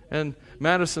and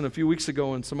Madison a few weeks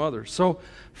ago and some others. So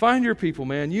find your people,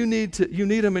 man. You need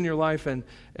them in your life, and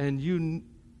you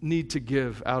need to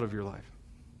give out of your life.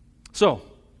 So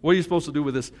what are you supposed to do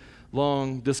with this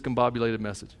long, discombobulated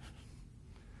message?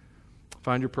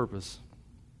 Find your purpose.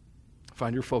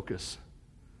 Find your focus.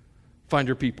 Find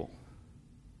your people.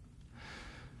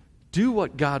 Do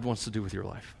what God wants to do with your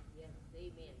life. Yes,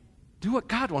 amen. Do what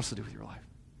God wants to do with your life.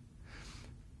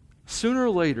 Sooner or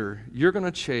later, you're going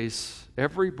to chase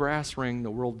every brass ring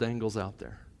the world dangles out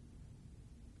there.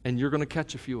 And you're going to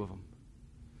catch a few of them.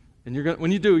 And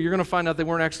when you do, you're going to find out they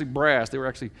weren't actually brass. They were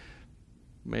actually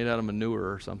made out of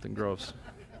manure or something gross.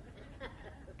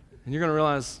 And you're going to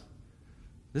realize,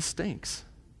 this stinks.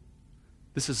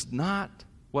 This is not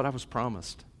what I was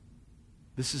promised.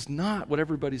 This is not what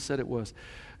everybody said it was.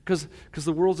 Because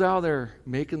the world's out there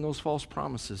making those false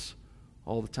promises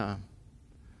all the time.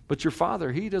 But your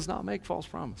Father, He does not make false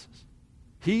promises.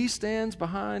 He stands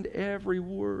behind every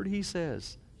word He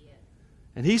says.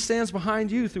 And He stands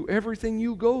behind you through everything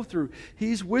you go through.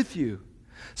 He's with you.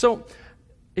 So,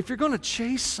 if you're going to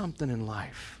chase something in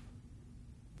life,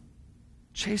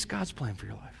 chase God's plan for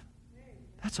your life.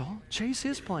 That's all. Chase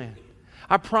His plan.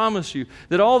 I promise you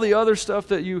that all the other stuff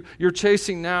that you're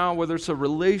chasing now, whether it's a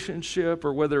relationship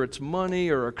or whether it's money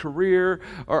or a career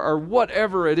or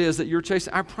whatever it is that you're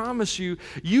chasing, I promise you,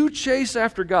 you chase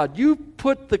after God. You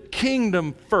put the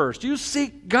kingdom first. You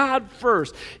seek God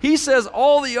first. He says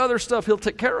all the other stuff He'll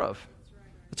take care of.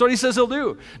 That's what He says He'll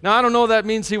do. Now, I don't know if that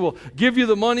means He will give you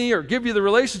the money or give you the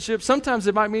relationship. Sometimes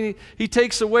it might mean He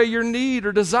takes away your need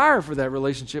or desire for that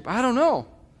relationship. I don't know.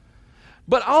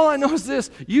 But all I know is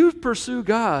this: you pursue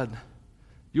God,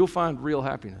 you'll find real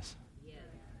happiness.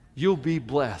 You'll be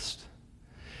blessed.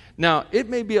 Now, it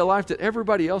may be a life that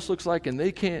everybody else looks at and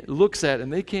they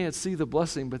can't see the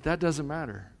blessing, but that doesn't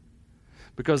matter.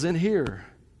 Because in here,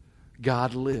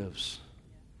 God lives.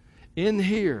 In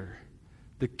here,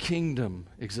 the kingdom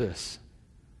exists.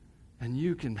 And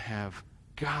you can have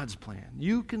God's plan.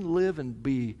 You can live and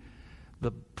be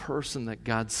the person that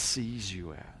God sees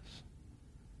you as.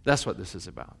 That's what this is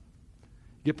about.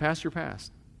 Get past your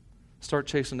past. Start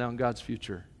chasing down God's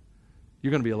future. You're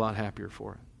going to be a lot happier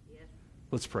for it. Yes.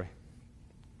 Let's pray.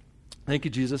 Thank you,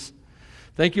 Jesus.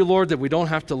 Thank you, Lord, that we don't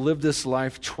have to live this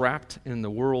life trapped in the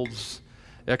world's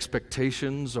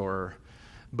expectations or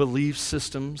belief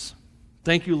systems.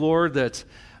 Thank you, Lord, that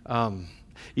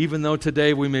even though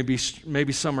today maybe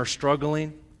some are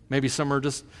struggling, maybe some are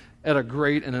just at a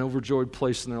great and an overjoyed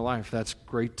place in their life, that's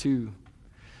great too.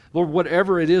 Lord,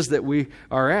 whatever it is that we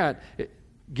are at,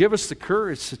 give us the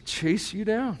courage to chase you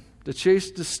down, to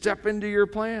step into your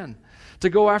plan, to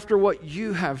go after what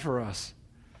you have for us.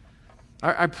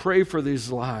 I pray for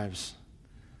these lives.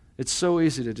 It's so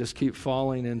easy to just keep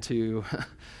falling into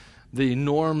the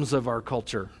norms of our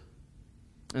culture.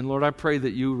 And Lord, I pray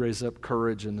that you raise up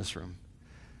courage in this room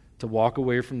to walk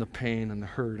away from the pain and the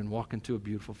hurt and walk into a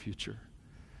beautiful future.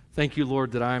 Thank you,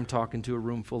 Lord, that I am talking to a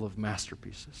room full of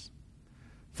masterpieces.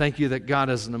 Thank you that God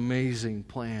has an amazing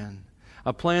plan.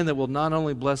 A plan that will not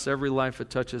only bless every life it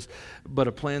touches, but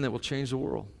a plan that will change the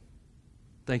world.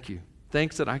 Thank you.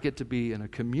 Thanks that I get to be in a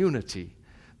community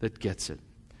that gets it.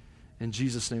 In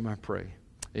Jesus' name I pray.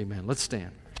 Amen. Let's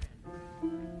stand.